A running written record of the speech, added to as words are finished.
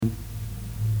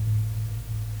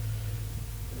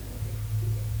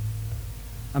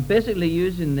I'm basically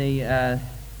using the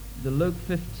Luke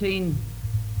 15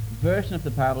 version of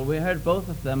the parable. We heard both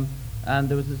of them, and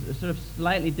there was a sort of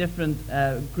slightly different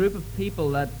group of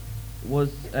people that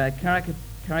was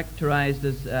characterized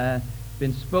as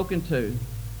being spoken to.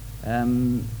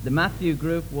 The Matthew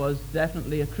group was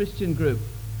definitely a Christian group,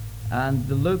 and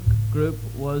the Luke group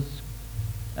was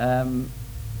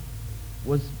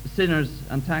sinners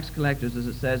and tax collectors, as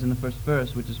it says in the first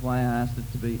verse, which is why I asked it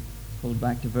to be pulled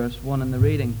back to verse 1 in the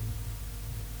reading.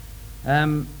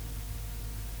 And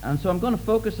so I'm going to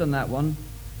focus on that one,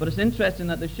 but it's interesting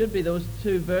that there should be those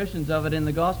two versions of it in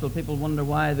the Gospel. People wonder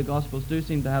why the Gospels do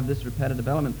seem to have this repetitive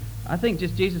element. I think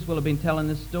just Jesus will have been telling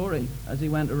this story as he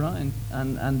went around,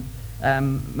 and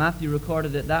Matthew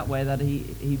recorded it that way, that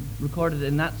he recorded it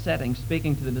in that setting,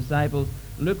 speaking to the disciples.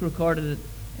 Luke recorded it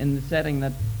in the setting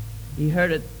that he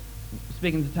heard it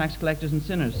speaking to tax collectors and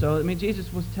sinners. So, I mean,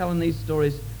 Jesus was telling these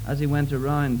stories as he went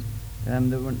around.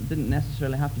 Didn't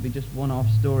necessarily have to be just one-off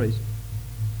stories.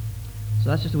 So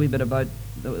that's just a wee bit about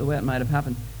the way it might have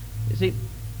happened. You see,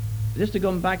 just to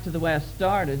go back to the way I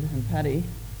started, and Paddy,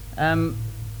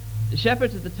 the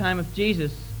shepherds at the time of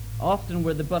Jesus often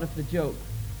were the butt of the joke.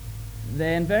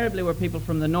 They invariably were people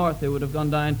from the north who would have gone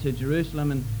down to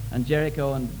Jerusalem and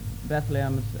Jericho and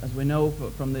Bethlehem, as we know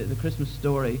from the Christmas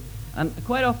story. And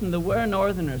quite often there were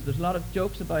northerners. There's a lot of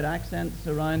jokes about accents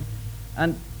around.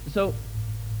 And so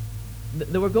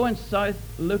they were going south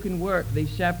looking work,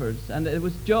 these shepherds. And it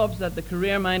was jobs that the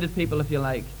career-minded people, if you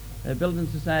like, building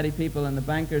society people and the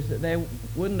bankers, they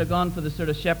wouldn't have gone for the sort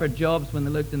of shepherd jobs when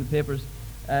they looked in the papers.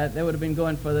 They would have been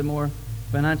going for the more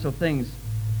financial things.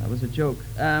 That was a joke.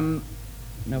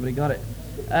 Nobody got it.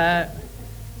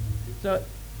 So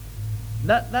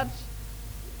that's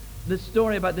the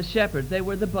story about the shepherds. They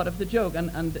were the butt of the joke.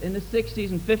 And in the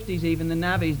 60s and 50s even, the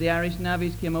navvies, the Irish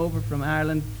navvies, came over from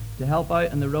Ireland to help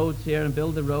out on the roads here and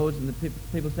build the roads. And the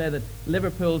people say that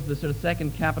Liverpool's the sort of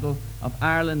second capital of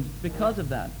Ireland because of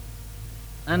that.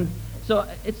 And so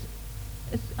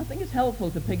I think it's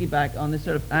helpful to piggyback on this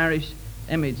sort of Irish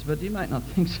image, but you might not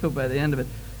think so by the end of it.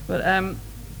 But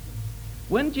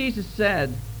when Jesus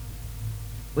said,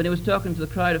 when he was talking to the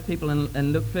crowd of people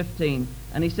in Luke 15,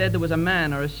 and he said there was a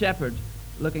man or a shepherd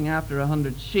looking after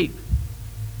 100 sheep,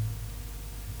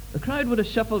 the crowd would have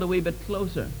shuffled a wee bit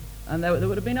closer, and they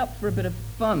would have been up for a bit of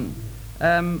fun.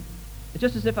 It's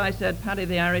just as if I said, Paddy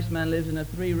the Irishman lives in a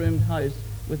 3-roomed house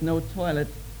with no toilet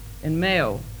in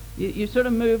Mayo. You sort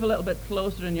of move a little bit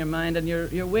closer in your mind, and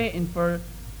you're waiting for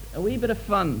a wee bit of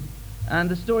fun. And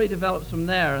the story develops from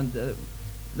there, and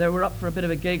they were up for a bit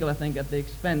of a giggle, I think, at the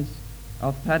expense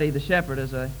of Paddy the shepherd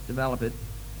as I develop it.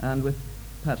 And with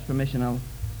Pat's permission,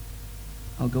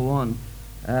 I'll go on.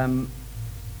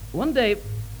 One day,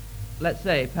 let's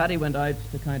say, Paddy went out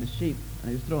to count his sheep, and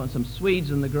he was throwing some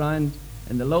Swedes on the ground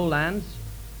in the lowlands,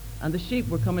 and the sheep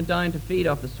were coming down to feed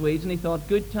off the Swedes, and he thought,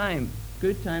 good time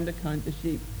to count the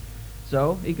sheep.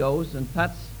 So he goes, and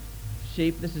Pat's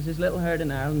sheep, this is his little herd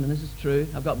in Ireland, and this is true,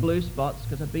 I've got blue spots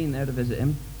because I've been there to visit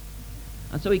him.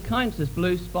 And so he counts his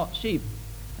blue spot sheep,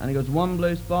 and he goes 1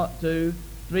 blue spot, 2,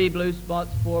 3 blue spots,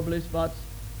 4 blue spots,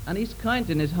 and he's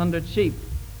counting his 100 sheep.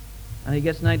 And he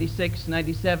gets 96,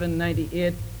 97,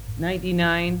 98,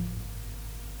 99,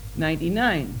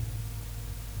 99.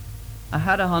 I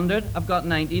had 100, I've got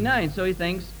 99. So he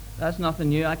thinks, that's nothing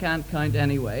new, I can't count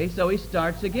anyway. So he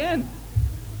starts again.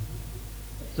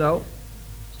 So,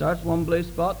 starts 1 blue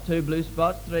spot, 2 blue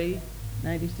spots, 3,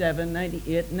 97,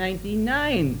 98,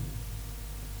 99.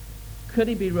 Could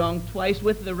he be wrong twice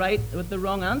with the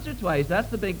wrong answer twice? That's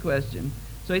the big question.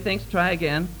 So he thinks, try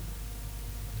again.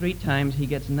 3 times he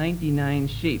gets 99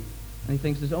 sheep. And he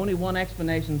thinks there's only one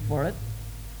explanation for it.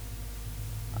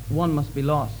 One must be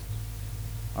lost,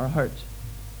 or hurt,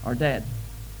 or dead.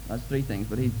 That's 3 things,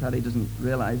 but he doesn't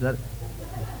realize that.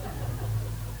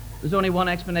 There's only one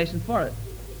explanation for it.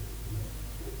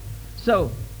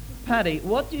 So, Paddy,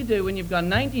 what do you do when you've got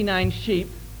 99 sheep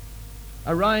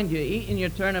around you eating your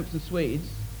turnips and Swedes,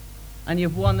 and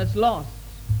you've one that's lost?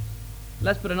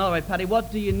 Let's put it another way, Paddy,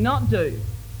 what do you not do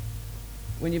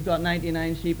when you've got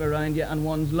 99 sheep around you and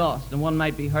one's lost, and one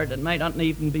might be hurt, it might not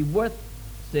even be worth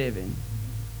saving?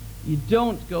 You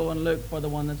don't go and look for the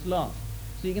one that's lost.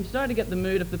 So you can start to get the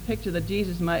mood of the picture that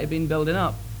Jesus might have been building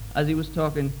up as he was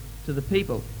talking to the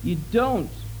people. You don't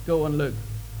go and look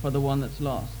for the one that's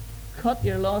lost. Cut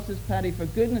your losses, Paddy, for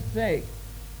goodness sake.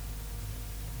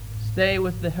 Stay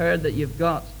with the herd that you've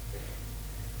got.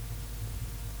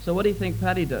 So what do you think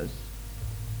Paddy does?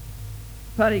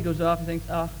 Paddy goes off and thinks,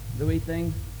 the wee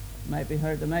thing might be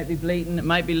hurt, it might be bleating, it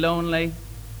might be lonely.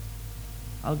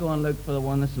 I'll go and look for the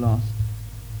one that's lost.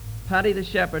 Paddy the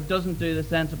shepherd doesn't do the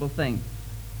sensible thing.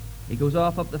 He goes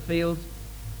off up the fields,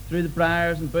 through the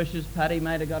briars and bushes. Paddy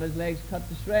might have got his legs cut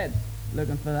to shreds,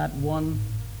 looking for that one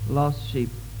lost sheep,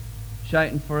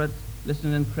 shouting for it,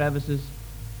 listening in crevices,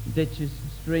 ditches,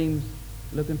 streams,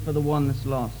 looking for the one that's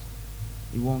lost.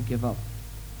 He won't give up.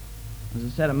 As I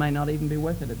said, it might not even be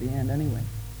worth it at the end anyway.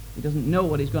 He doesn't know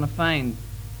what he's going to find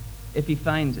if he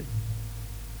finds it.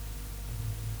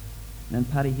 And then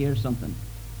Paddy hears something.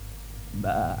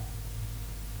 Bah.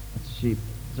 That's a sheep.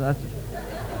 So that's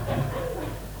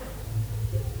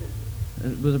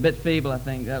it was a bit feeble, I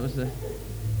think. That was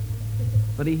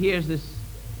but he hears this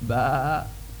bah.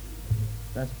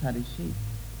 That's Paddy's sheep.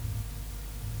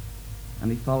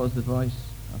 And he follows the voice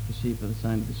of the sheep, or the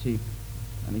sound of the sheep,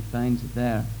 and he finds it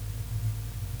there.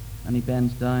 And he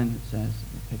bends down, it says,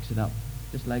 and picks it up,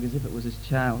 just like as if it was his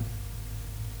child.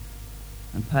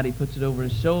 And Paddy puts it over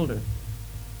his shoulder.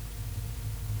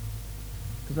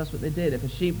 Because that's what they did. If a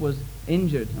sheep was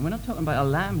injured, and we're not talking about a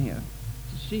lamb here,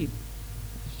 it's a sheep.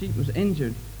 If a sheep was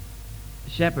injured, the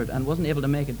shepherd, and wasn't able to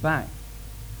make it back,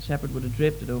 the shepherd would have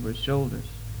draped it over his shoulders.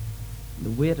 And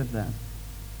the weight of that,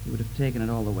 he would have taken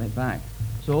it all the way back.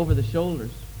 So over the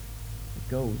shoulders it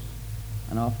goes,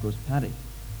 and off goes Paddy.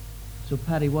 So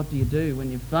Paddy, what do you do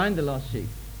when you've found the lost sheep?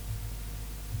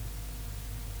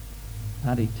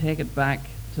 Paddy, take it back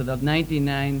to the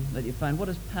 99 that you found. What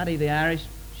does Paddy, the Irish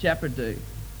shepherd, do?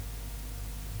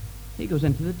 He goes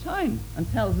into the town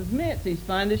and tells his mates he's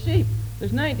found the sheep.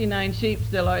 There's 99 sheep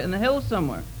still out in the hills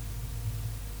somewhere.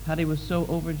 Paddy was so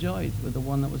overjoyed with the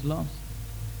one that was lost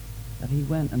that he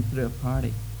went and threw a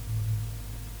party.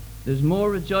 There's more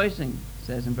rejoicing, it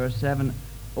says in verse 7,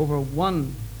 over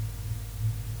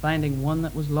finding one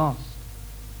that was lost.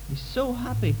 He's so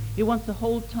happy. He wants the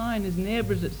whole town, his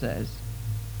neighbours, it says,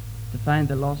 to find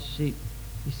the lost sheep.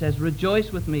 He says,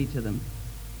 rejoice with me to them.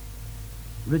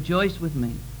 Rejoice with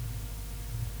me.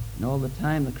 And all the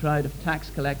time the crowd of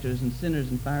tax collectors and sinners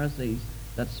and Pharisees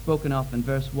that's spoken of in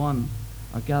verse 1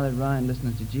 are gathered round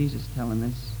listening to Jesus telling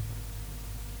this.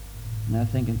 And they're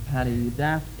thinking, Paddy, you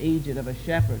daft idiot of a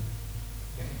shepherd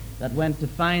that went to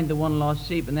find the one lost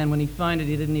sheep, and then when he found it,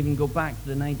 he didn't even go back to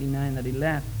the 99 that he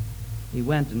left. He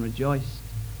went and rejoiced,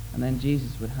 and then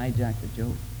Jesus would hijack the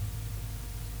joke.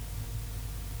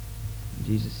 And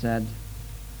Jesus said,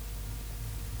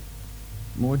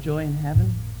 more joy in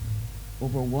heaven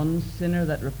over one sinner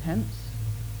that repents.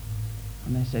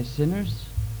 And they say, sinners?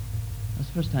 That's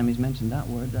the first time he's mentioned that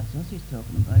word. That's us he's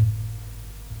talking about.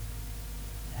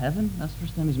 Heaven? That's the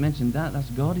first time he's mentioned that.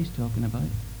 That's God he's talking about.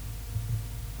 And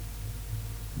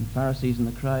the Pharisees in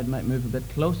the crowd might move a bit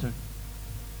closer,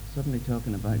 suddenly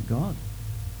talking about God.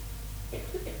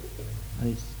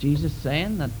 And it's Jesus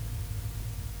saying that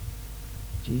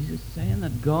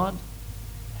God,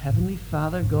 Heavenly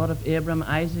Father, God of Abraham,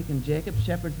 Isaac, and Jacob,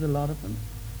 shepherds the lot of them.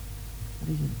 That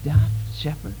he's a daft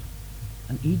shepherd.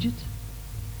 An Egypt?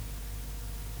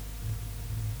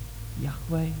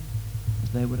 Yahweh,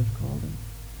 as they would have called him.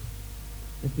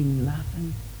 They've been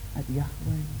laughing at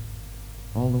Yahweh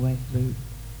all the way through.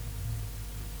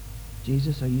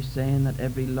 Jesus, are you saying that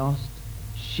every lost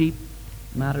sheep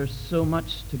matters so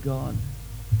much to God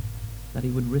that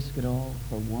he would risk it all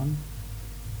for one?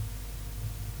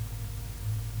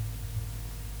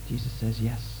 Jesus says,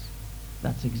 yes,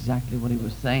 that's exactly what he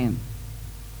was saying.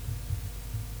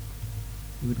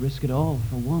 He would risk it all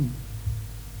for one.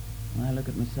 When I look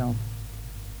at myself,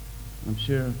 I'm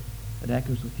sure it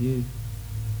echoes with you.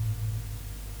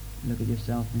 Look at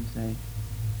yourself and say,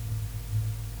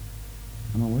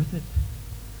 am I worth it?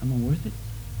 Am I worth it?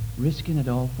 Risking it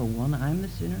all for one? I'm the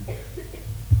sinner.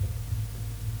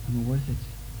 Am I worth it?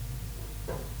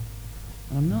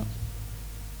 And I'm not.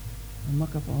 I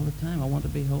muck up all the time. I want to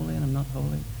be holy and I'm not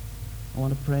holy. I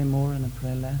want to pray more and I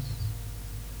pray less.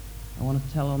 I want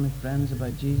to tell all my friends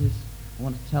about Jesus. I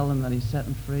want to tell them that he's set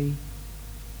them free.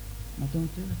 And I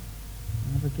don't do it.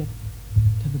 I never get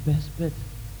to the best bit.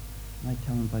 I might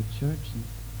tell them about church and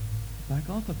back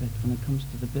off a bit when it comes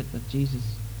to the bit that Jesus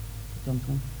has done for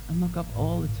them. I muck up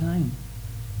all the time.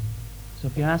 So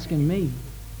if you're asking me,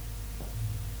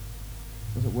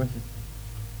 was it worth it?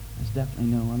 It's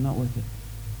definitely no, I'm not worth it.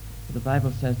 But the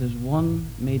Bible says there's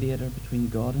one mediator between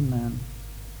God and man,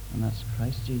 and that's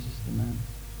Christ Jesus the man.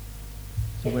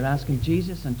 So we're asking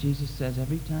Jesus, and Jesus says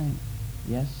every time,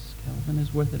 yes, Calvin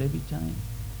is worth it every time.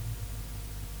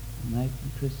 And Mike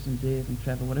and Chris and Dave and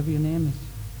Trevor, whatever your name is.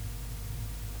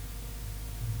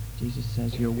 Jesus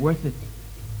says you're worth it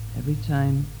every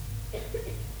time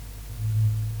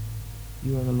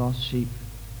you are a lost sheep.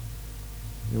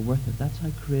 You're worth it. That's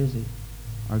how crazy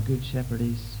our good shepherd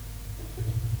is.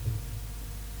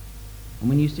 And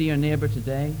when you see your neighbor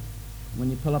today When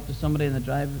you pull up to somebody in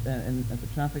the at the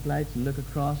traffic lights and look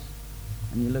across,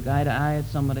 and you look eye to eye at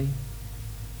somebody,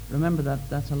 remember that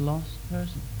that's a lost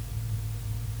person.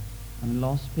 And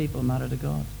lost people matter to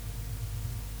God.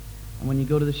 And when you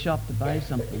go to the shop to buy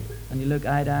something, and you look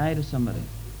eye to eye to somebody,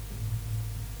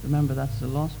 remember that's a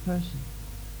lost person.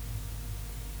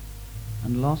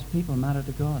 And lost people matter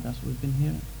to God. That's what we've been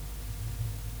hearing.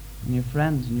 And your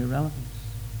friends and your relatives,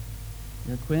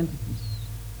 your acquaintances,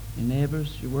 your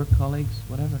neighbours, your work colleagues,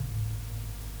 whatever.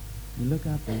 You look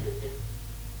at them.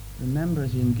 Remember,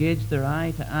 as you engage their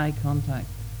eye-to-eye contact,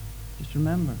 just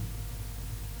remember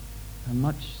how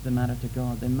much they matter to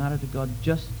God. They matter to God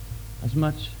just as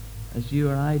much as you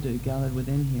or I do gathered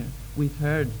within here. We've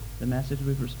heard the message,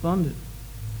 we've responded.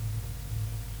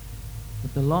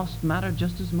 But the lost matter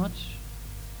just as much.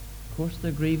 Of course,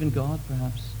 they're grieving God,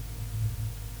 perhaps.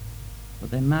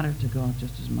 But they matter to God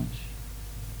just as much.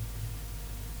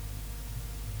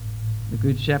 The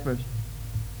Good Shepherd,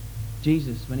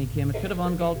 Jesus, when he came, it could have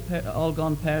all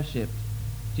gone pear-shaped.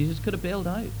 Jesus could have bailed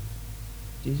out.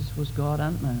 Jesus was God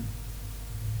and man.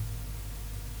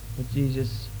 But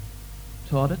Jesus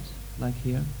taught it, like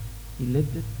here. He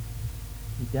lived it.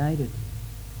 He died it.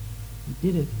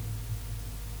 He did it.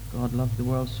 God loved the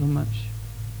world so much,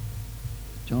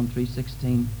 John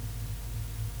 3:16,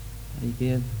 that he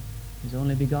gave his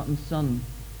only begotten Son,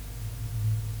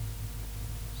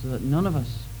 so that none of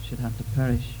us should have to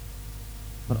perish,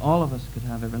 but all of us could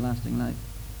have everlasting life.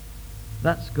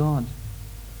 That's God.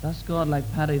 That's God,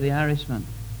 like Paddy the Irishman,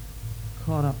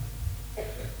 caught up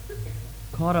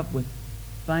with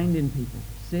finding people,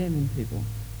 saving people,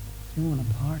 throwing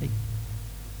a party.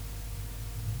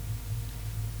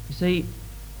 You see,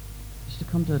 just to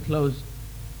come to a close,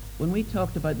 when we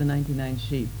talked about the 99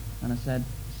 sheep, and I said,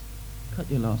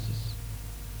 cut your losses,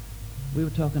 we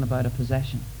were talking about a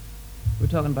possession. We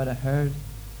were talking about a herd,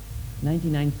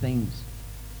 99 things.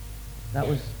 That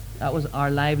was our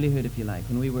livelihood, if you like,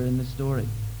 when we were in the story.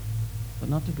 But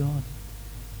not to God.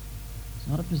 It's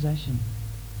not a possession.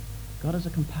 God has a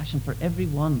compassion for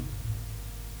everyone.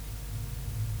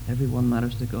 Everyone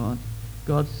matters to God.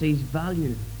 God sees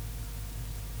value.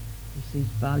 He sees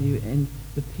value in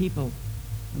the people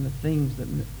and the things that,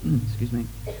 excuse me,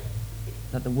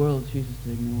 that the world chooses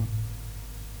to ignore.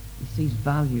 He sees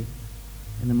value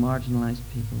in the marginalized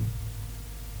people.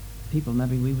 People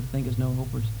maybe we would think as no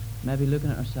hopers. Maybe looking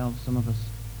at ourselves, some of us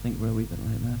think we're a wee bit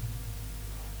like that.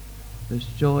 There's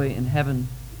joy in heaven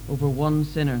over one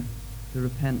sinner who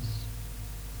repents.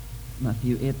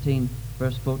 Matthew 18,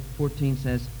 verse 14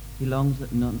 says, he longs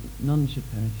that none should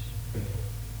perish.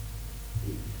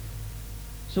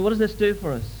 So what does this do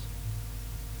for us?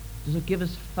 Does it give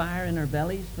us fire in our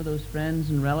bellies for those friends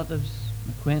and relatives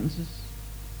and acquaintances?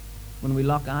 When we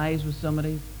lock eyes with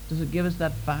somebody, does it give us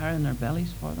that fire in our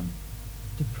bellies for them?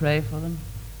 To pray for them?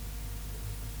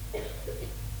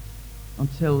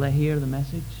 Until they hear the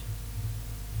message?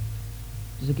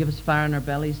 Does it give us fire in our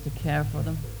bellies to care for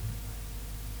them?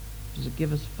 Does it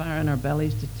give us fire in our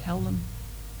bellies to tell them?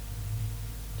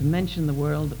 To mention the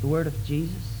word of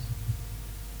Jesus?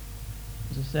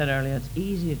 As I said earlier, it's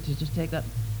easier to just take that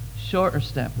shorter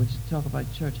step, which is to talk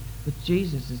about church. But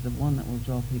Jesus is the one that will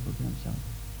draw people to himself.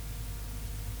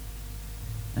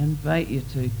 I invite you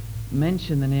to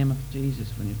mention the name of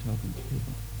Jesus when you're talking to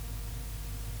people.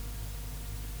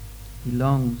 He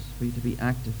longs for you to be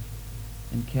active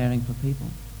in caring for people.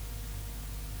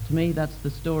 To me, that's the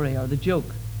story, or the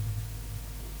joke,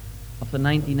 of the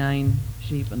 99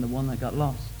 sheep and the one that got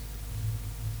lost.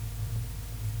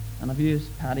 And I've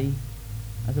used Paddy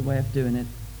as a way of doing it.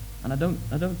 And I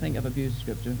don't think I've abused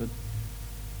Scripture, but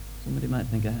somebody might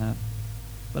think I have.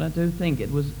 But I do think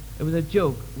it was a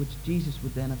joke which Jesus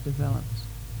would then have developed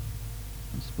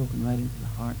and spoken right into the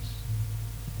hearts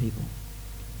of people.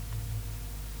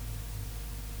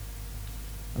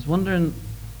 I was wondering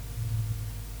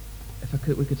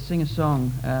if we could sing a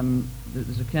song.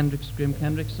 There's a Graham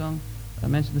Kendrick song. I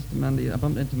mentioned this to Mandy. I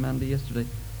bumped into Mandy yesterday.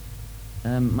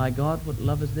 My God, what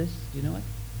love is this? Do you know it?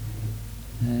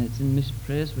 It's in Mission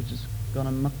Praise, which has gone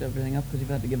and mucked everything up because you've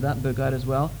had to give that book out as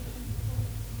well.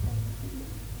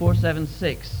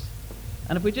 476.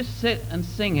 And if we just sit and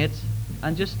sing it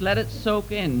and just let it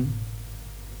soak in,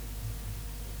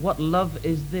 what love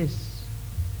is this?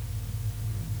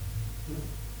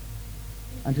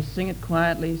 And just sing it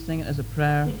quietly, sing it as a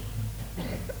prayer.